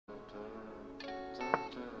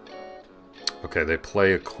Okay, they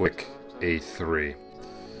play a quick a3,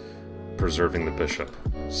 preserving the bishop.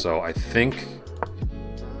 So I think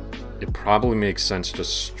it probably makes sense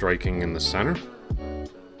just striking in the center.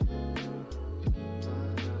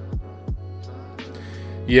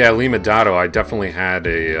 Yeah, Lima Dado, I definitely had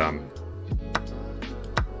a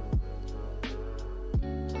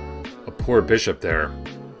poor bishop there.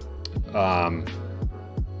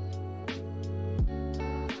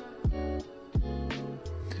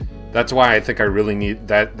 That's why I think I really need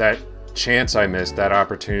that chance I missed, that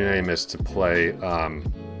opportunity I missed to play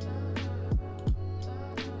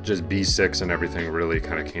just b6 and everything really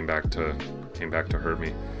kind of came back to hurt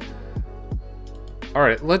me. All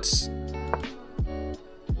right, let's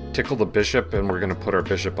tickle the bishop, and we're going to put our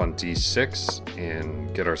bishop on d6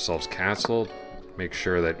 and get ourselves castled. Make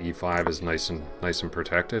sure that e5 is nice and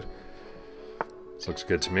protected. This looks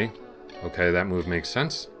good to me. Okay, that move makes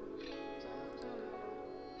sense.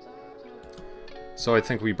 So I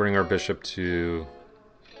think we bring our bishop to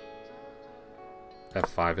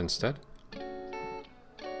f5 instead.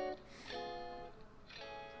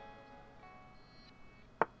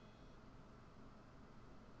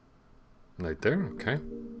 Right there, okay.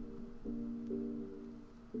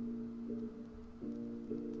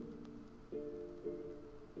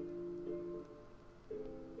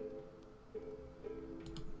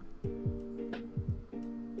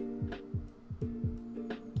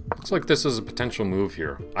 Looks like this is a potential move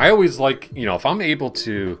here. I always like, you know, if I'm able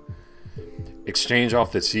to exchange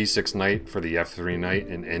off the c6 knight for the f3 knight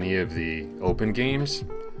in any of the open games,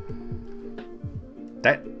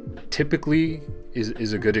 that typically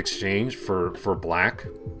is a good exchange for black.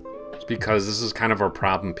 It's because this is kind of our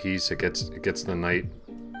problem piece. It gets the knight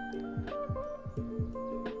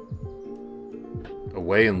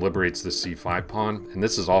away and liberates the c5 pawn, and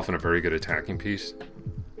this is often a very good attacking piece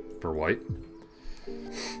for white.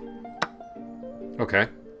 Okay,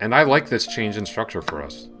 and I like this change in structure for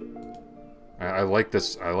us. I like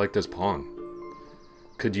this pawn.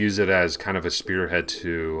 Could use it as kind of a spearhead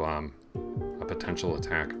to a potential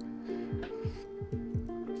attack.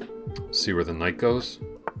 See where the knight goes.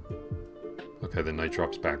 Okay, the knight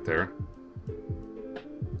drops back there.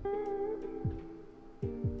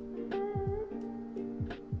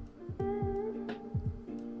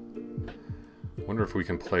 Wonder if we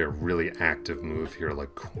can play a really active move here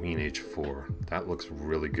like queen h4. That looks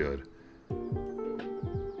really good.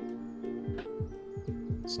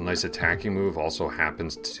 It's a nice attacking move. Also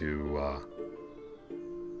happens to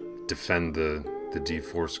defend the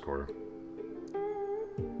d4 square.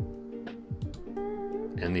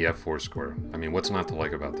 And the f4 square. I mean, what's not to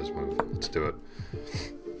like about this move? Let's do it.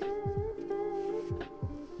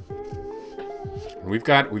 We've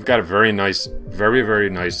got a very nice, very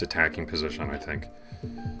nice attacking position, I think.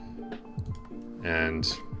 And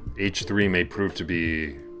h3 may prove to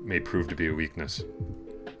be a weakness.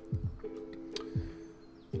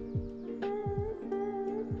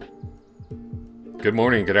 Good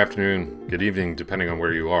morning, good afternoon, good evening, depending on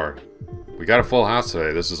where you are. We got a full house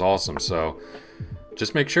today. This is awesome. So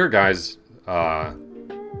just make sure, guys,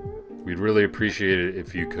 we'd really appreciate it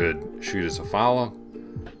if you could shoot us a follow.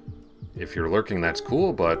 If you're lurking, that's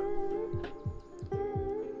cool, but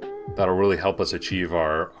that'll really help us achieve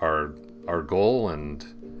our goal and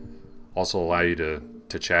also allow you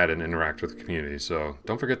to chat and interact with the community. So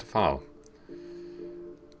don't forget to follow.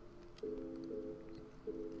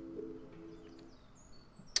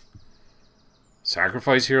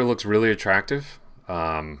 Sacrifice here looks really attractive.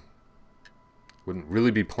 Wouldn't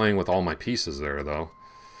really be playing with all my pieces there, though.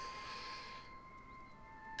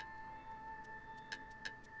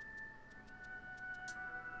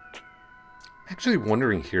 Actually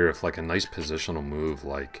wondering here if like a nice positional move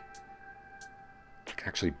like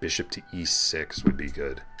actually bishop to e6 would be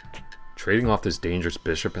good. Trading off this dangerous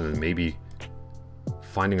bishop and then maybe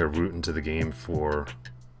finding a route into the game for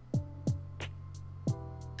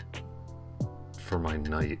my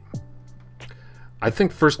knight. I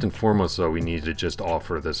think first and foremost though we need to just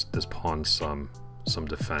offer this pawn some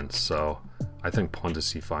defense. So I think pawn to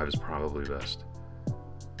c5 is probably best.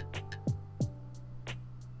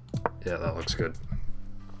 Yeah, that looks good.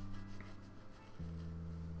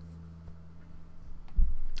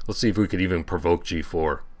 Let's see if we could even provoke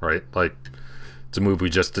g4, right? Like, it's a move we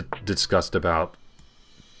just discussed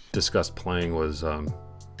playing was...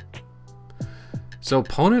 So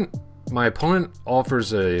my opponent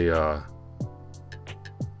offers a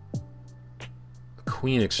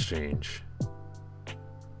queen exchange.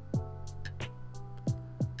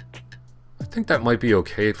 I think that might be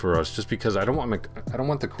okay for us, just because I don't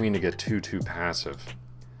want the queen to get too passive.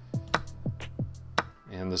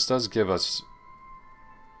 And this does give us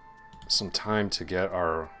some time to get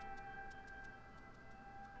our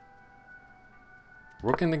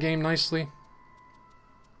rook in the game nicely.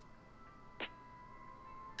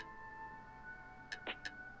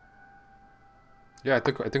 Yeah, I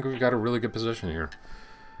think we've got a really good position here.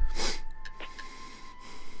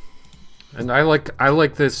 And I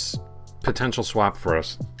like this potential swap for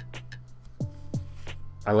us.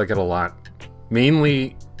 I like it a lot.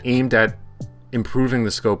 Mainly aimed at improving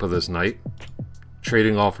the scope of this knight,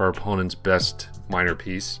 trading off our opponent's best minor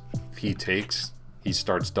piece. If he takes, he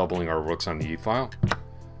starts doubling our rooks on the e-file.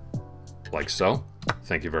 Like so.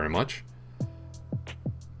 Thank you very much.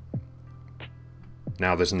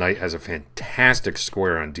 Now this knight has a fantastic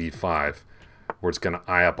square on d5, where it's going to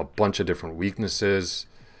eye up a bunch of different weaknesses.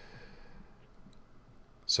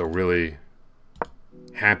 So really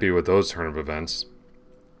happy with those turn of events.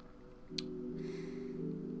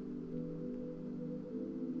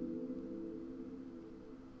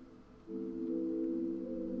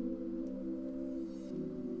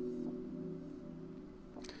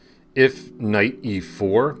 If knight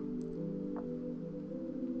e4,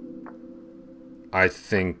 I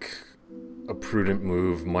think a prudent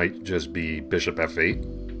move might just be bishop f8.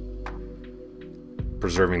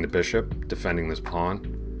 Preserving the bishop, defending this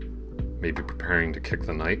pawn, maybe preparing to kick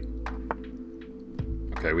the knight.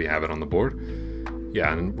 Okay, we have it on the board.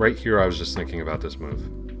 Yeah, and right here I was just thinking about this move.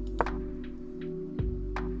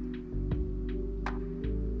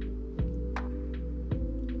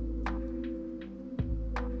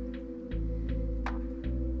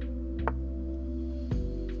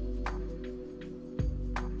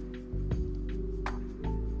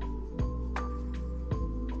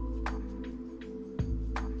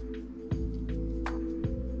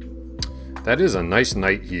 That is a nice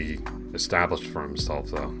knight he established for himself,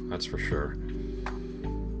 though. That's for sure.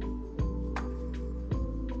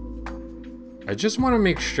 I just want to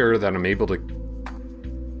make sure that I'm able to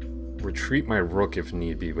retreat my rook if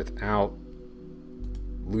need be without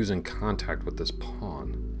losing contact with this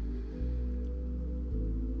pawn.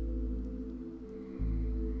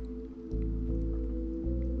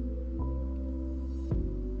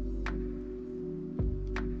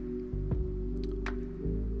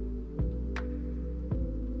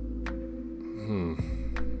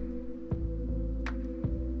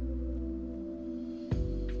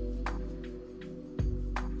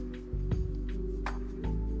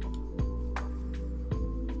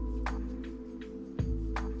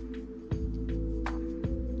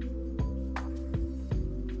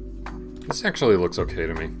 This actually looks okay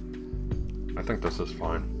to me. I think this is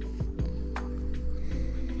fine.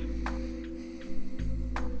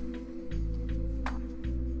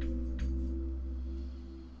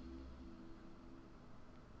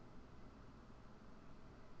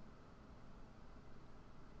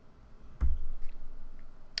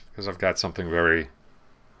 Because I've got something very,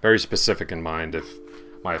 very specific in mind if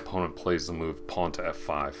my opponent plays the move pawn to f5.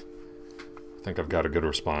 I think I've got a good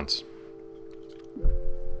response.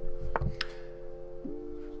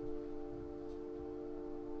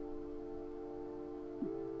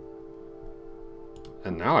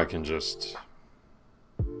 And now I can just,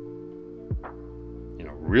 you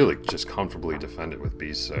know, really just comfortably defend it with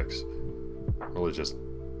b6. Really just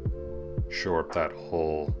shore up that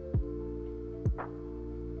whole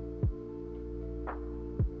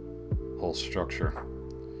structure.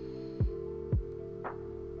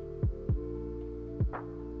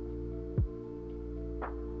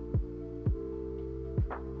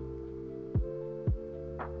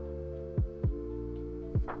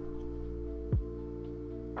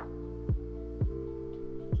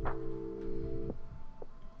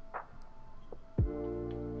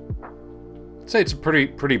 I'd say it's a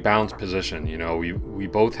pretty balanced position. You know, we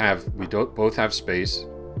both have space.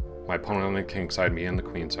 My opponent on the king side, me on the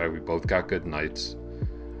queen side. We both got good knights.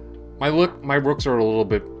 My rooks are a little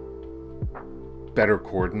bit better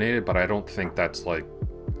coordinated, but I don't think that's like,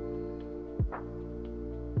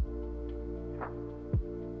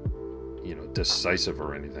 you know, decisive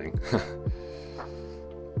or anything.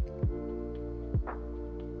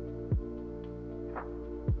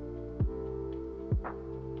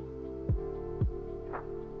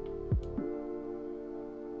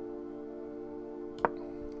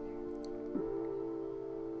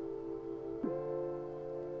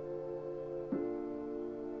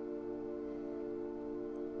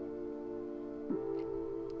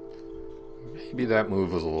 Maybe that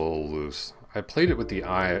move was a little loose. I played it with the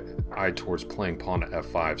eye towards playing pawn to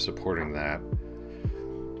f5, supporting that.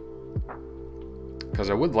 Because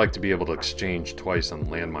I would like to be able to exchange twice and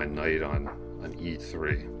land my knight on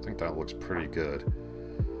e3. I think that looks pretty good.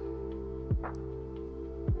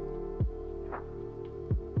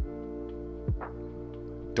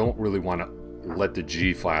 don't really want to let the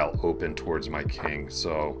G file open towards my king,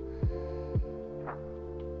 so...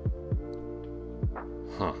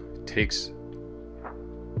 Huh, takes...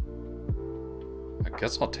 I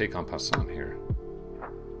guess I'll take en passant here.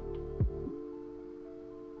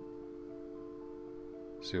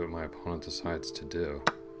 See what my opponent decides to do.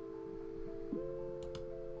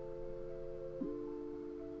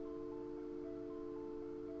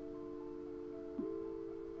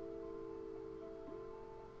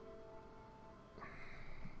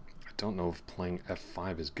 I don't know if playing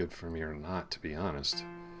f5 is good for me or not, to be honest.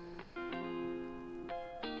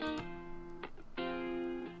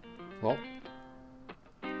 Well,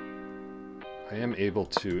 I am able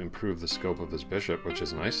to improve the scope of his bishop, which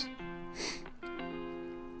is nice.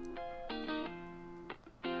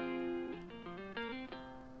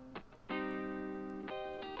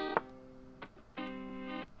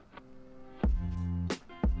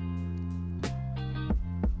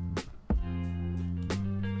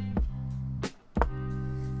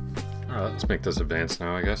 Alright, let's make this advance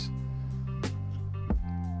now, I guess.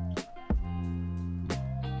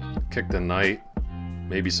 Kick the knight.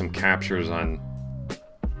 Maybe some captures on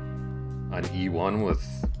e1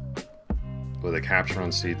 with a capture on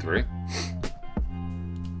c3.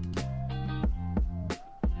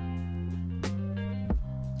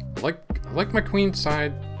 I like my queen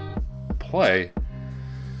side play,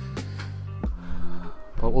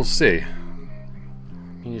 but we'll see.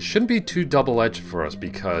 I mean, it shouldn't be too double-edged for us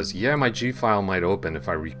because, yeah, my g file might open if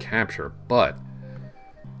I recapture, but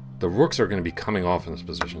the rooks are going to be coming off in this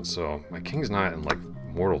position, so my king's not in, like,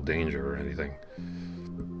 mortal danger or anything.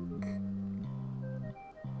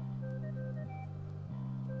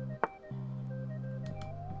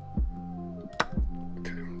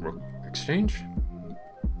 Okay, rook exchange.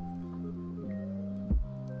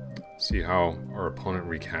 See how our opponent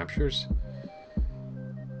recaptures.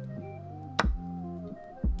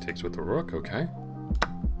 Takes with the rook, okay.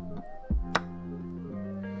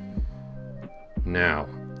 Now,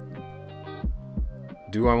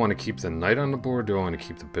 do I want to keep the knight on the board? Do I want to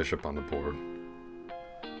keep the bishop on the board?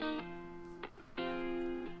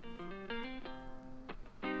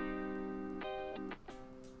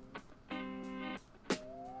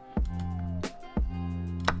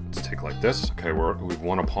 Let's take like this. Okay, we've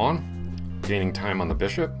won a pawn, gaining time on the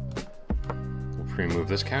bishop. We'll pre-move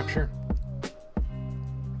this capture.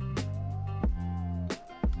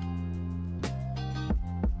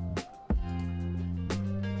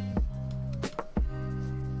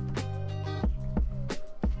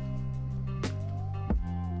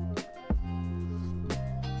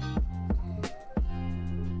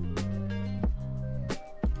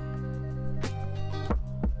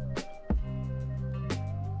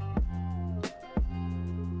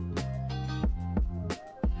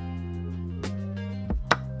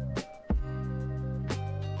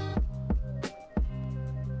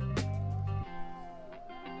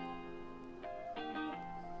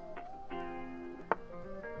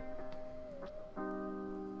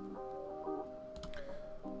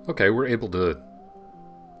 Okay, we're able to...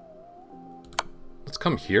 Let's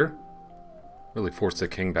come here. Really force the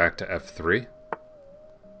king back to f3.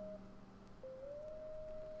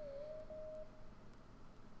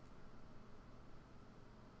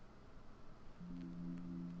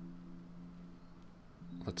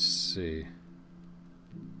 Let's see.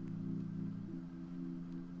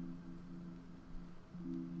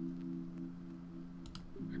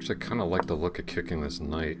 Actually, I kind of like the look of kicking this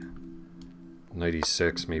knight. Knight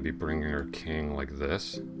e6, maybe bringing our king like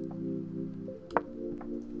this.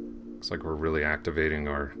 Looks like we're really activating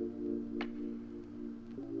our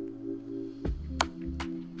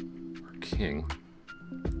king.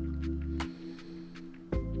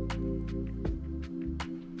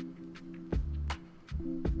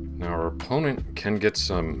 Now our opponent can get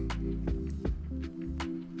some...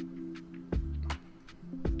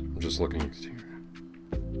 I'm just looking here.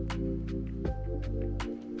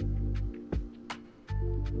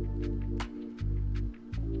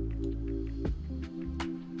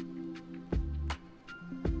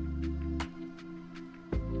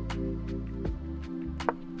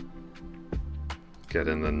 Get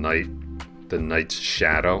in the knight's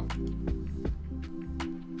shadow.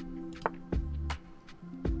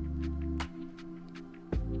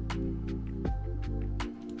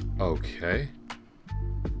 Okay.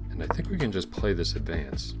 And I think we can just play this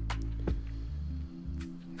advance.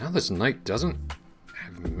 Now this knight doesn't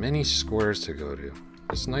have many squares to go to.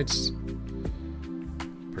 This knight's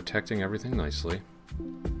protecting everything nicely.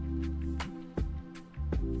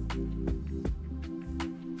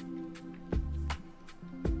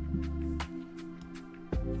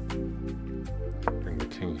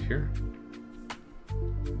 here.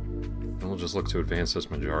 And we'll just look to advance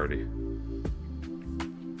this majority.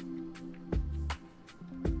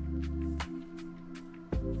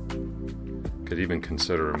 Could even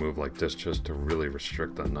consider a move like this just to really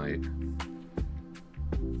restrict the knight.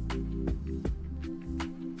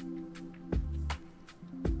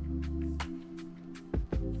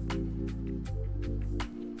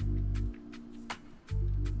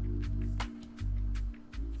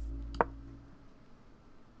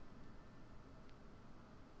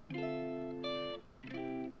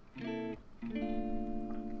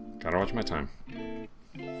 Gotta watch my time.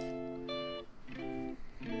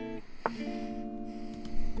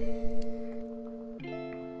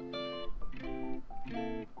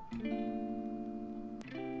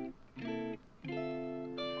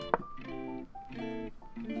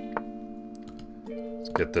 Let's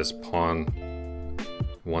get this pawn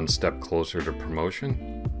one step closer to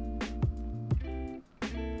promotion.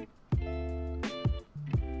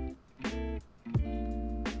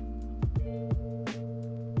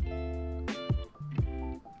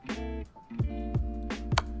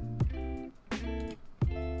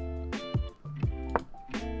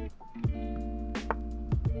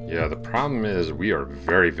 Yeah, the problem is we are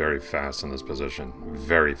very, very fast in this position.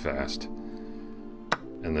 Very fast.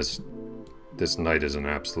 And this knight is an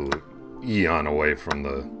absolute eon away from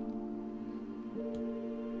the...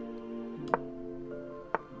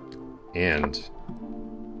 And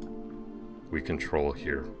we control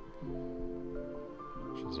here,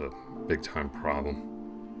 which is a big time problem.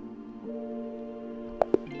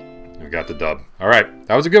 We got the dub. Alright,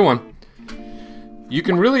 that was a good one. You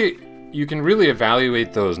can really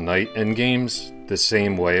evaluate those knight endgames the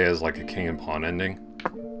same way as like a king and pawn ending.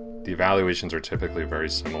 The evaluations are typically very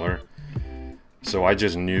similar. So I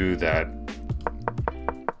just knew that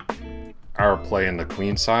our play in the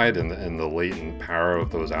queen side and the latent power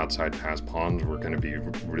of those outside passed pawns were going to be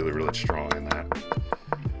really, really strong in that.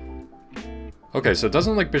 Okay, so it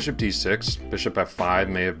doesn't like bishop d6. Bishop f5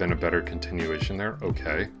 may have been a better continuation there.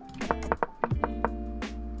 Okay.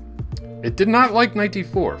 It did not like knight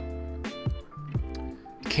d4.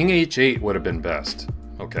 King h8 would have been best.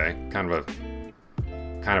 Okay, kind of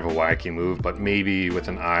a wacky move, but maybe with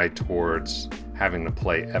an eye towards having to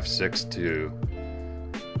play f6 to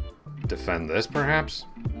defend this, perhaps?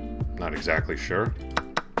 Not exactly sure.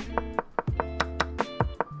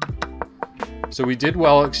 So we did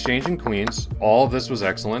well exchanging queens. All of this was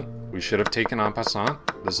excellent. We should have taken en passant.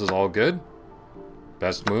 This is all good.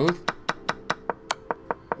 Best move.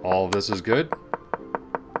 All of this is good.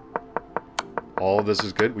 All of this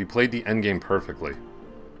is good. We played the endgame perfectly.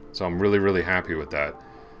 So I'm really, really happy with that.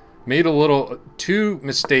 Made two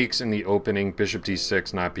mistakes in the opening, bishop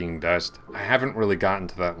d6 not being best. I haven't really gotten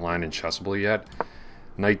to that line in Chessable yet.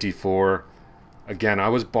 Knight d4. Again, I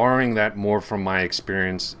was borrowing that more from my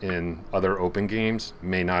experience in other open games.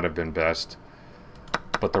 May not have been best.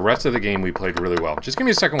 But the rest of the game we played really well. Just give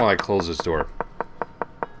me a second while I close this door.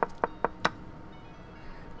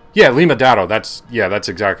 Yeah, Lima Dado, that's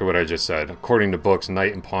exactly what I just said. According to books,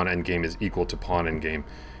 knight and pawn endgame is equal to pawn endgame.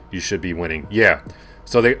 You should be winning. Yeah.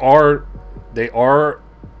 So they are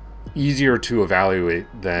easier to evaluate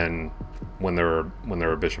than when there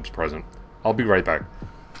are bishops present. I'll be right back.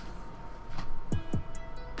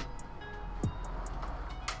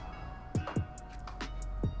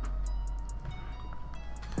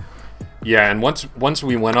 Yeah, and once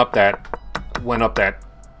we went up that,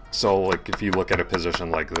 so like if you look at a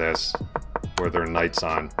position like this where there are knights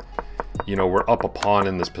on, you know, we're up a pawn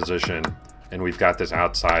in this position and we've got this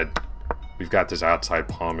outside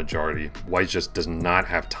pawn majority. White just does not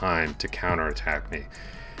have time to counterattack me.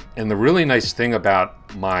 And the really nice thing about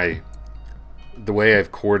the way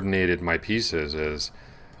I've coordinated my pieces is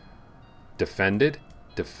defended,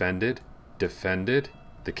 defended, defended.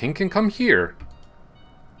 The king can come here,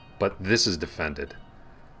 but this is defended.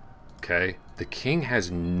 Okay? The king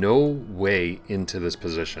has no way into this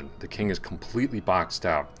position. The king is completely boxed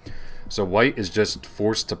out. So white is just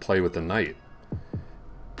forced to play with the knight.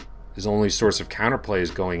 His only source of counterplay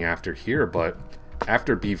is going after here, but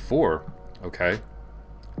after b4, okay?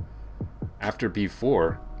 After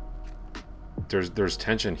b4, there's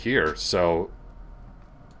tension here. So,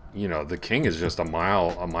 you know, the king is just a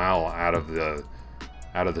mile out of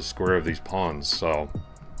the square of these pawns. So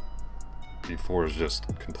b4 is just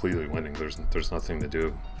completely winning. There's nothing to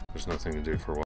do. There's nothing to do for white.